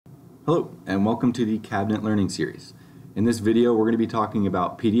Hello and welcome to the Cabinet Learning Series. In this video we're going to be talking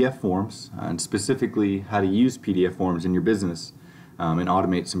about PDF forms and specifically how to use PDF forms in your business and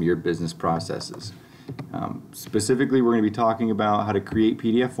automate some of your business processes. Specifically we're going to be talking about how to create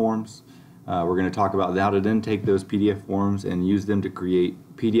PDF forms. We're going to talk about how to then take those PDF forms and use them to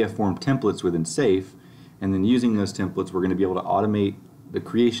create PDF form templates within SAFE, and then using those templates we're going to be able to automate the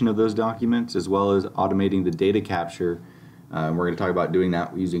creation of those documents as well as automating the data capture. We're going to talk about doing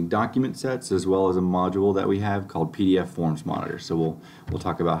that using document sets as well as a module that we have called PDF Forms Monitor. So we'll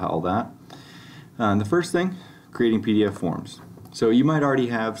talk about all that. The first thing, creating PDF forms. So you might already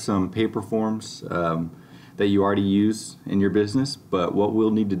have some paper forms that you already use in your business, but what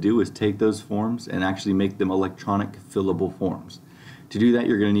we'll need to do is take those forms and actually make them electronic fillable forms. To do that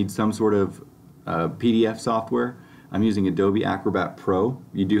you're going to need some sort of PDF software. I'm using Adobe Acrobat Pro.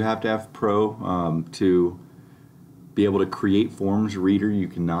 You do have to have Pro to be able to create forms. Reader you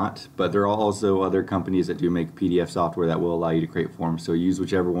cannot, but there are also other companies that do make PDF software that will allow you to create forms, so use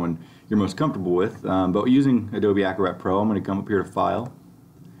whichever one you're most comfortable with. But using Adobe Acrobat Pro, I'm going to come up here to File,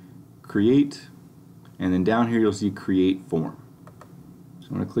 Create, and then down here you'll see Create Form. So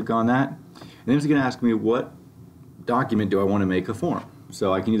I'm going to click on that, and then it's going to ask me what document do I want to make a form.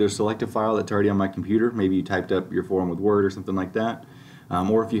 So I can either select a file that's already on my computer, maybe you typed up your form with Word or something like that,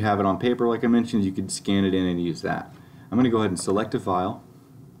 or if you have it on paper like I mentioned, you could scan it in and use that. I'm going to go ahead and select a file,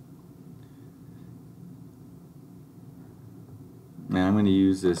 and I'm going to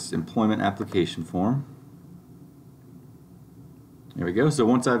use this employment application form. There we go. So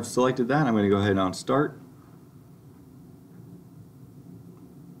once I've selected that, I'm going to go ahead and on Start.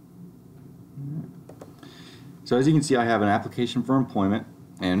 So as you can see, I have an application for employment,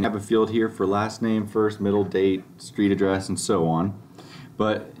 and I have a field here for last name, first, middle, date, street address, and so on.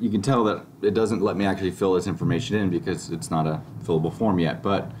 But you can tell that it doesn't let me actually fill this information in because it's not a fillable form yet.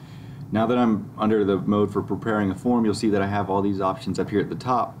 But now that I'm under the mode for preparing a form, you'll see that I have all these options up here at the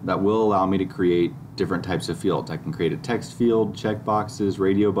top that will allow me to create different types of fields. I can create a text field, checkboxes,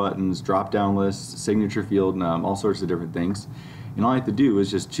 radio buttons, drop-down lists, signature field, and all sorts of different things. And all I have to do is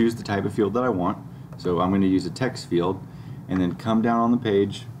just choose the type of field that I want. So I'm going to use a text field, and then come down on the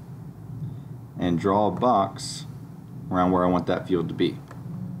page and draw a box around where I want that field to be.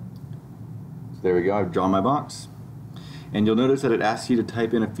 So there we go, I've drawn my box. And you'll notice that it asks you to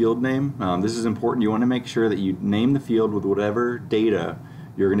type in a field name. This is important. You want to make sure that you name the field with whatever data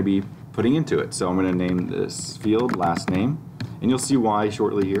you're going to be putting into it. So I'm going to name this field last name, and you'll see why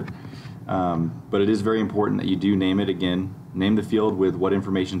shortly here. But it is very important that you do name it again. Name the field with what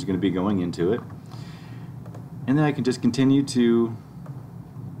information is going to be going into it. And then I can just continue to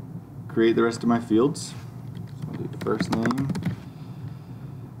create the rest of my fields. So I'll do the first name,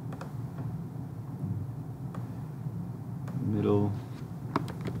 middle,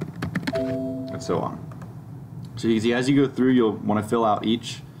 and so on. So you can see as you go through, you'll want to fill out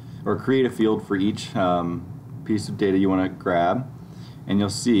each, or create a field for each piece of data you want to grab. And you'll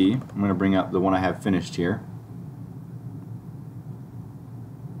see, I'm going to bring up the one I have finished here.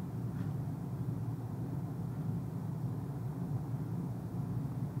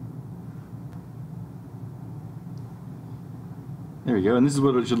 There we go, and this is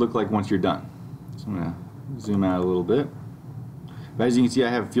what it should look like once you're done. So I'm going to zoom out a little bit. But as you can see, I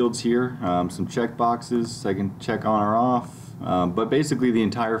have fields here, some check boxes I can check on or off, but basically the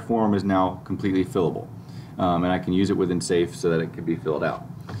entire form is now completely fillable, and I can use it within SAFE so that it can be filled out.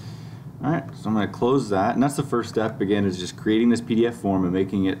 Alright, so I'm going to close that, and that's the first step. Again, is just creating this PDF form and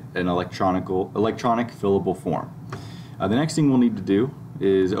making it an electronic fillable form. The next thing we'll need to do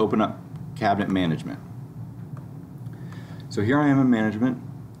is open up Cabinet Management. So here I am in Management,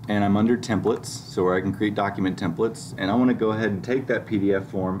 and I'm under Templates, so where I can create document templates, and I want to go ahead and take that PDF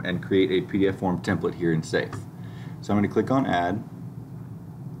form and create a PDF form template here in SAFE. So I'm going to click on Add,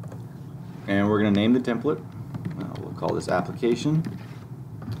 and we're going to name the template. We'll call this Application.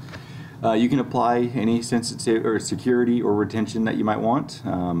 You can apply any sensitivity or security or retention that you might want,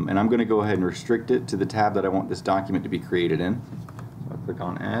 and I'm going to go ahead and restrict it to the tab that I want this document to be created in. So I'll click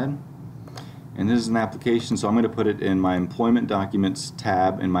on Add. And this is an application, so I'm going to put it in my Employment Documents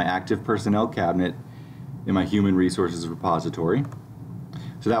tab in my Active Personnel cabinet in my Human Resources repository.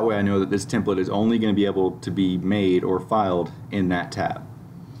 So that way I know that this template is only going to be able to be made or filed in that tab.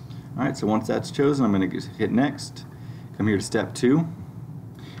 Alright, so once that's chosen, I'm going to hit Next, come here to Step 2,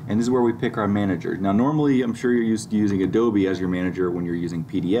 and this is where we pick our manager. Now normally I'm sure you're used to using Adobe as your manager when you're using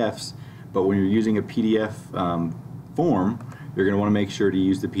PDFs, but when you're using a PDF form, you're going to want to make sure to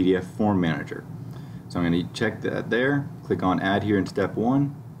use the PDF Form Manager. So I'm going to check that there, click on Add here in Step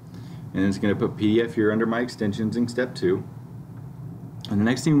 1, and it's going to put PDF here under my extensions in Step 2. And the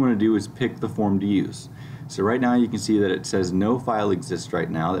next thing we want to do is pick the form to use. So right now you can see that it says no file exists right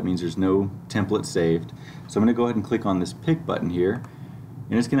now. That means there's no template saved. So I'm going to go ahead and click on this pick button here,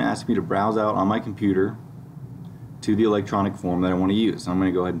 and it's going to ask me to browse out on my computer to the electronic form that I want to use. So I'm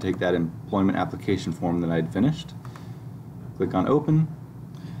going to go ahead and take that employment application form that I had finished. Click on open.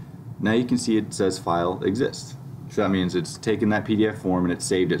 Now you can see it says file exists. So that means it's taken that PDF form and it's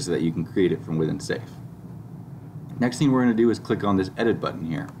saved it so that you can create it from within Safe. Next thing we're going to do is click on this edit button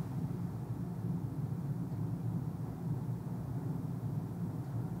here.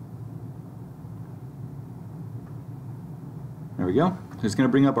 There we go. It's going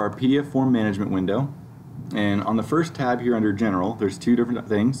to bring up our PDF form management window. And on the first tab here under General, there's two different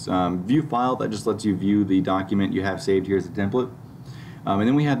things. View File, that just lets you view the document you have saved here as a template. And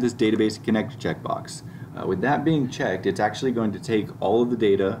then we have this Database Connect checkbox. With that being checked, it's actually going to take all of the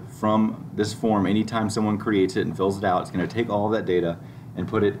data from this form anytime someone creates it and fills it out. It's going to take all of that data and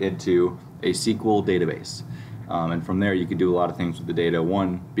put it into a SQL database. And from there you can do a lot of things with the data,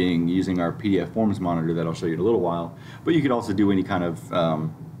 one being using our PDF Forms monitor that I'll show you in a little while, but you could also do any kind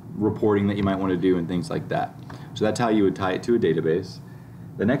of reporting that you might want to do and things like that. So that's how you would tie it to a database.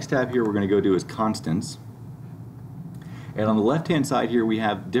 The next tab here we're going to go do is constants. And on the left hand side here we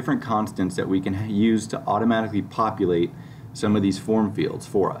have different constants that we can use to automatically populate some of these form fields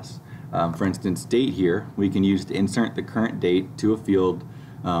for us. For instance, date here we can use to insert the current date to a field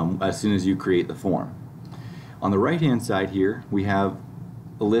as soon as you create the form. On the right hand side here we have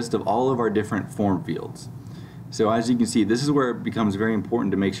a list of all of our different form fields. So as you can see, this is where it becomes very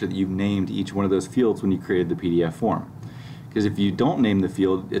important to make sure that you've named each one of those fields when you created the PDF form. Because if you don't name the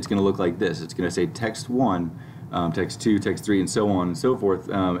field, it's going to look like this. It's going to say text 1, text 2, text 3, and so on and so forth,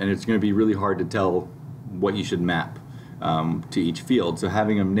 and it's going to be really hard to tell what you should map to each field. So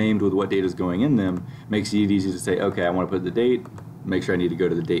having them named with what data is going in them makes it easy to say, okay, I want to put the date, make sure I need to go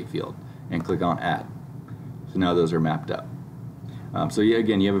to the date field, and click on Add. So now those are mapped up. So yeah,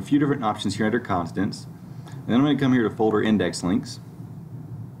 again, you have a few different options here under constants. And then I'm going to come here to folder index links.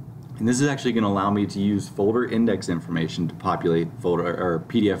 And this is actually going to allow me to use folder index information to populate folder or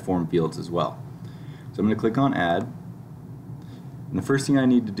PDF form fields as well. So I'm going to click on Add. And the first thing I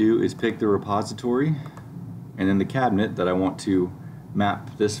need to do is pick the repository and then the cabinet that I want to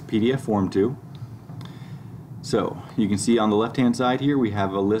map this PDF form to. So you can see on the left hand side here we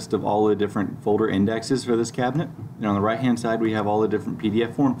have a list of all the different folder indexes for this cabinet, and on the right hand side we have all the different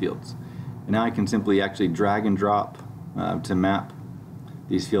PDF form fields. And now I can simply actually drag and drop to map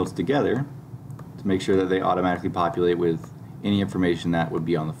these fields together to make sure that they automatically populate with any information that would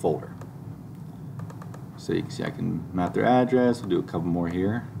be on the folder. So you can see I can map their address. We'll do a couple more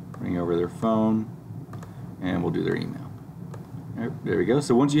here. Bring over their phone, and we'll do their email. There we go.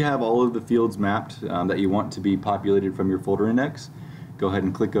 So once you have all of the fields mapped that you want to be populated from your folder index, go ahead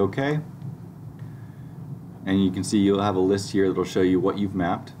and click OK. And you can see you'll have a list here that will show you what you've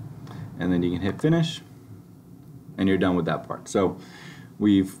mapped. And then you can hit Finish, and you're done with that part. So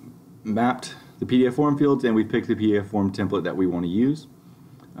we've mapped the PDF form fields, and we've picked the PDF form template that we want to use.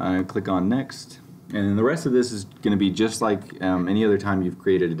 Click on Next. And then the rest of this is going to be just like any other time you've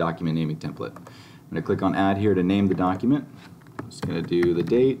created a document naming template. I'm going to click on Add here to name the document. I'm just going to do the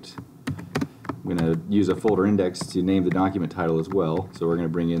date. I'm going to use a folder index to name the document title as well. So we're going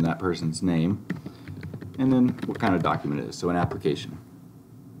to bring in that person's name. And then what kind of document it is, so an application.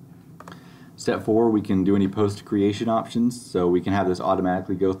 Step 4, we can do any post creation options, so we can have this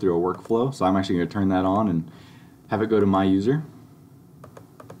automatically go through a workflow. So I'm actually going to turn that on and have it go to my user.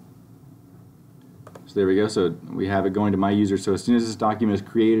 So there we go, so we have it going to my user. So as soon as this document is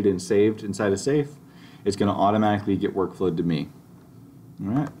created and saved inside a Safe, it's going to automatically get workflowed to me.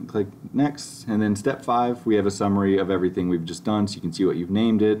 Alright, click Next, and then step 5, we have a summary of everything we've just done, so you can see what you've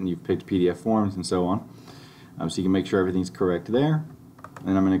named it, and you've picked PDF forms and so on. So you can make sure everything's correct there,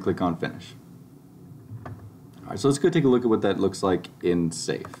 and I'm going to click on Finish. Alright, so let's go take a look at what that looks like in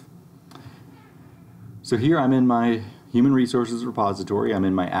Safe. So here I'm in my Human Resources repository, I'm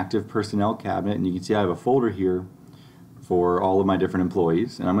in my Active Personnel cabinet, and you can see I have a folder here for all of my different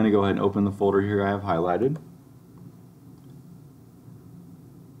employees, and I'm going to go ahead and open the folder here I have highlighted.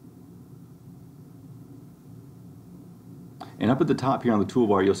 And up at the top here on the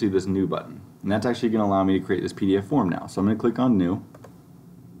toolbar you'll see this New button, and that's actually going to allow me to create this PDF form now. So I'm going to click on New.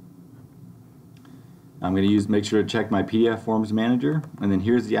 I'm going to make sure to check my PDF Forms Manager, and then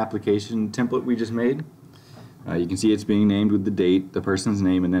here's the application template we just made. You can see it's being named with the date, the person's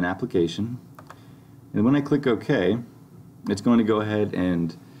name, and then application. And when I click OK, it's going to go ahead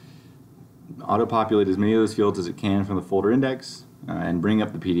and auto-populate as many of those fields as it can from the folder index and bring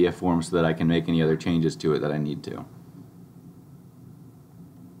up the PDF form so that I can make any other changes to it that I need to.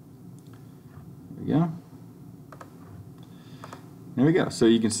 we go. There we go. So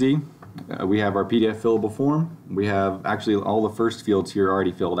you can see we have our PDF fillable form. We have actually all the first fields here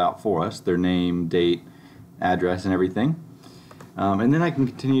already filled out for us, their name, date, address, and everything. And then I can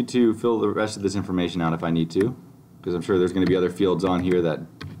continue to fill the rest of this information out if I need to, because I'm sure there's going to be other fields on here that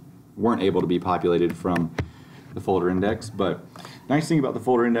weren't able to be populated from the folder index. But nice thing about the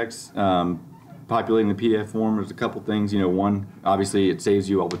folder index, populating the PDF form, there's a couple things. One, obviously it saves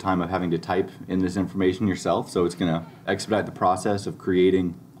you all the time of having to type in this information yourself, so it's going to expedite the process of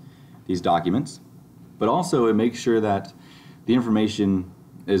creating these documents. But also it makes sure that the information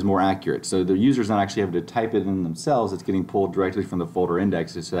is more accurate, so the user's not actually having to type it in themselves. It's getting pulled directly from the folder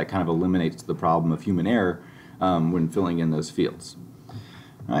indexes, so that kind of eliminates the problem of human error when filling in those fields.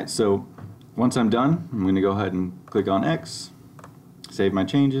 Alright, so once I'm done, I'm going to go ahead and click on X, save my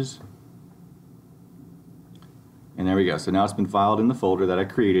changes, and there we go. So now it's been filed in the folder that I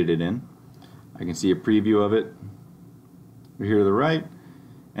created it in. I can see a preview of it here to the right,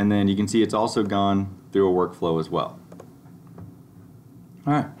 and then you can see it's also gone through a workflow as well.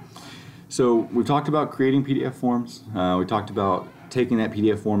 Alright, so we've talked about creating PDF forms. We talked about taking that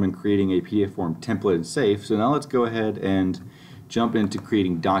PDF form and creating a PDF form template and safe. So now let's go ahead and jump into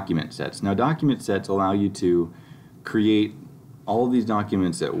creating document sets. Now document sets allow you to create all of these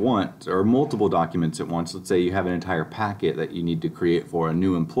documents at once, or multiple documents at once. Let's say you have an entire packet that you need to create for a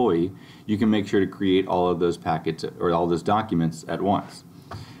new employee. You can make sure to create all of those packets or all those documents at once.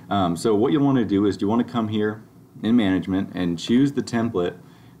 So what you want to do is you want to come here in management and choose the template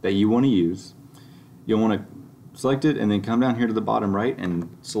that you want to use. You'll want to select it and then come down here to the bottom right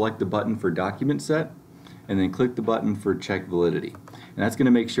and select the button for document set, and then click the button for check validity. And that's going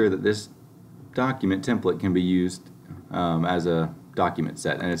to make sure that this document template can be used as a document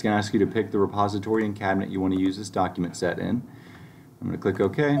set. And it's going to ask you to pick the repository and cabinet you want to use this document set in. I'm going to click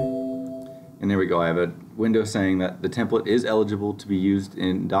OK. And there we go. I have a window saying that the template is eligible to be used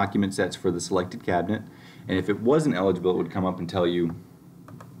in document sets for the selected cabinet. And if it wasn't eligible, it would come up and tell you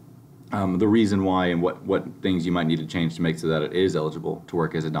the reason why and what things you might need to change to make so that it is eligible to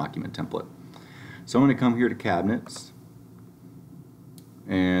work as a document template. So I'm going to come here to cabinets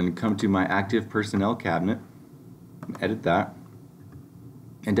and come to my active personnel cabinet, edit that,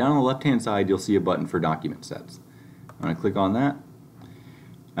 and down on the left hand side you'll see a button for document sets. I'm going to click on that,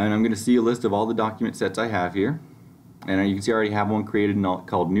 and I'm going to see a list of all the document sets I have here, and you can see I already have one created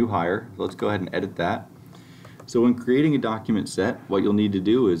called new hire. So let's go ahead and edit that. So when creating a document set, what you'll need to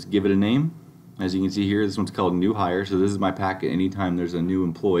do is give it a name. As you can see here, this one's called new hire, so this is my packet anytime there's a new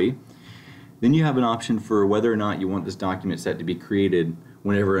employee. Then you have an option for whether or not you want this document set to be created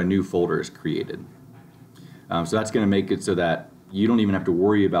whenever a new folder is created. So that's going to make it so that you don't even have to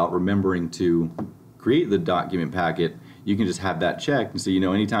worry about remembering to create the document packet. You can just have that checked, and so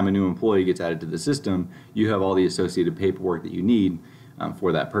anytime a new employee gets added to the system, you have all the associated paperwork that you need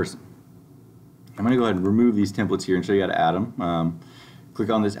for that person. I'm going to go ahead and remove these templates here and show you how to add them. Click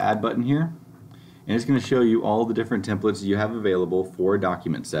on this add button here, and it's going to show you all the different templates you have available for a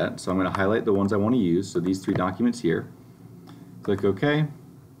document set. So I'm going to highlight the ones I want to use, so these 3 documents here. Click OK.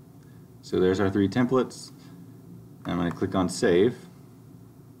 So there's our 3 templates. I'm going to click on save,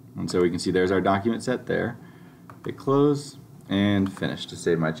 and so we can see there's our document set there. Hit close and finish to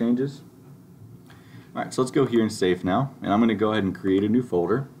save my changes. Alright, so let's go here and save now, and I'm going to go ahead and create a new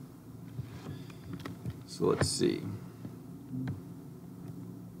folder. So let's see.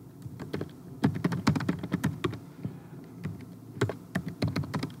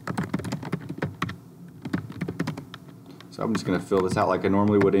 So I'm just going to fill this out like I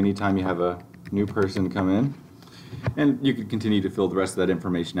normally would anytime you have a new person come in. And you could continue to fill the rest of that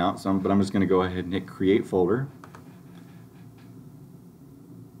information out, but I'm just going to go ahead and hit create folder.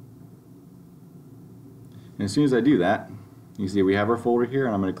 And as soon as I do that, you see we have our folder here,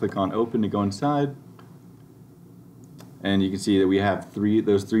 and I'm going to click on open to go inside. And you can see that we have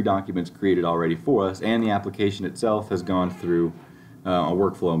those three documents created already for us, and the application itself has gone through a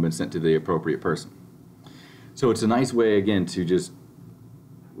workflow and been sent to the appropriate person. So it's a nice way, again, to just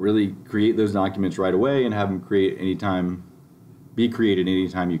really create those documents right away and have them be created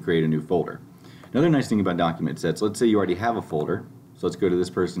anytime you create a new folder. Another nice thing about document sets, let's say you already have a folder, so let's go to this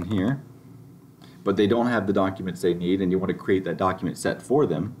person here, but they don't have the documents they need and you want to create that document set for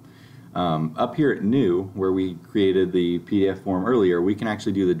them. Up here at new, where we created the PDF form earlier, we can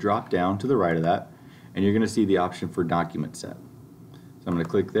actually do the drop down to the right of that, and you're going to see the option for document set. So I'm going to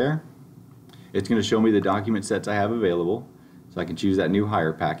click there. It's going to show me the document sets I have available, so I can choose that new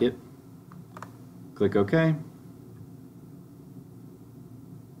hire packet. Click OK,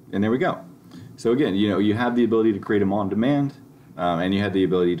 and there we go. So again, you have the ability to create them on demand. and you had the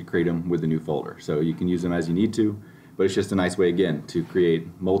ability to create them with a new folder. So you can use them as you need to, but it's just a nice way, again, to create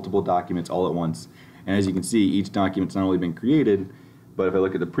multiple documents all at once. And as you can see, each document's not only been created, but if I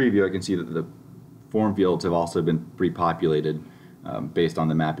look at the preview, I can see that the form fields have also been pre-populated based on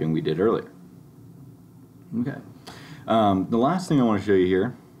the mapping we did earlier. Okay. The last thing I want to show you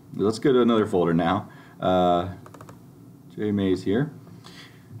here, let's go to another folder now. JMaze here.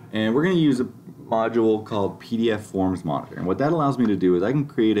 And we're going to use a module called PDF Forms Monitor. And what that allows me to do is I can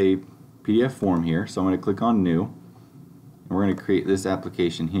create a PDF form here. So I'm going to click on New. And we're going to create this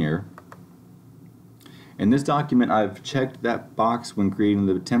application here. In this document, I've checked that box when creating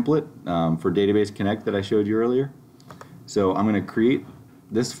the template for Database Connect that I showed you earlier. So I'm going to create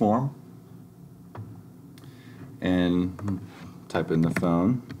this form and type in the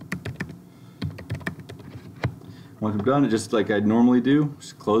phone. Once I'm done, just like I'd normally do,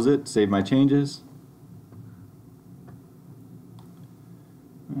 just close it, save my changes.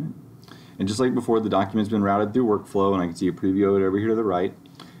 All right. And just like before, the document's been routed through workflow, and I can see a preview of it over here to the right.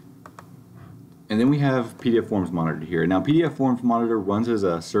 And then we have PDF Forms Monitor here. Now, PDF Forms Monitor runs as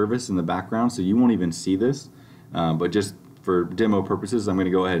a service in the background, so you won't even see this. But just for demo purposes, I'm going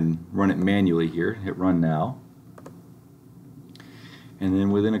to go ahead and run it manually here. Hit Run Now. And then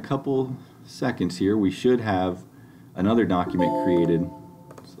within a couple seconds here, we should have another document created.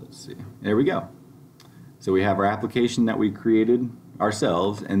 So let's see. There we go. So we have our application that we created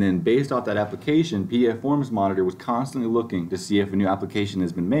ourselves, and then based off that application, PDF Forms Monitor was constantly looking to see if a new application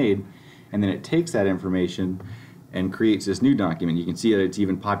has been made, and then it takes that information and creates this new document. You can see that it's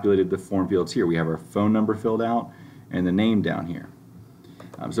even populated the form fields here. We have our phone number filled out and the name down here.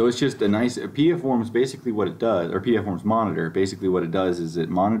 So it's just a nice, PDF Forms basically what it does, or PDF Forms Monitor, basically what it does is it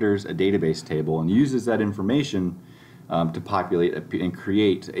monitors a database table and uses that information to populate and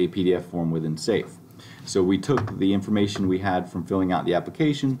create a PDF form within SAFE. So we took the information we had from filling out the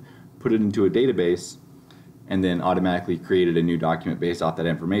application, put it into a database, and then automatically created a new document based off that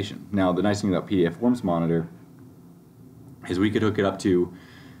information. Now, the nice thing about PDF Forms Monitor is we could hook it up to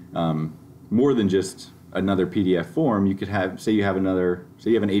more than just another PDF form. You could have, say you have an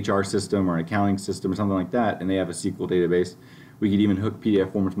HR system or an accounting system or something like that, and they have a SQL database. We could even hook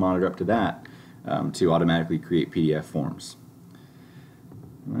PDF Forms Monitor up to that to automatically create PDF forms.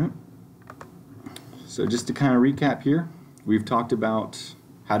 All right. So just to kind of recap here, we've talked about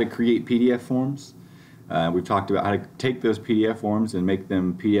how to create PDF forms. We've talked about how to take those PDF forms and make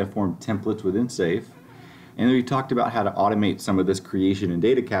them PDF form templates within SAFE. And then we talked about how to automate some of this creation and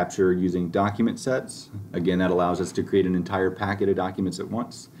data capture using document sets. Again, that allows us to create an entire packet of documents at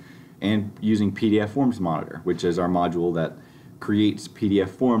once. And using PDF Forms Monitor, which is our module that creates PDF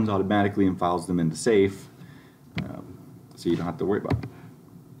forms automatically and files them into SAFE, so you don't have to worry about it.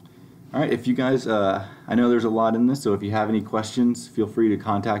 All right, if you guys, I know there's a lot in this, so if you have any questions, feel free to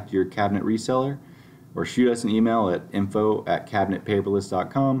contact your cabinet reseller or shoot us an email at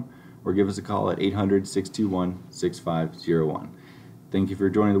info@cabinetpaperless.com or give us a call at 800-621-6501. Thank you for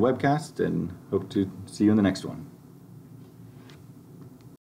joining the webcast and hope to see you in the next one.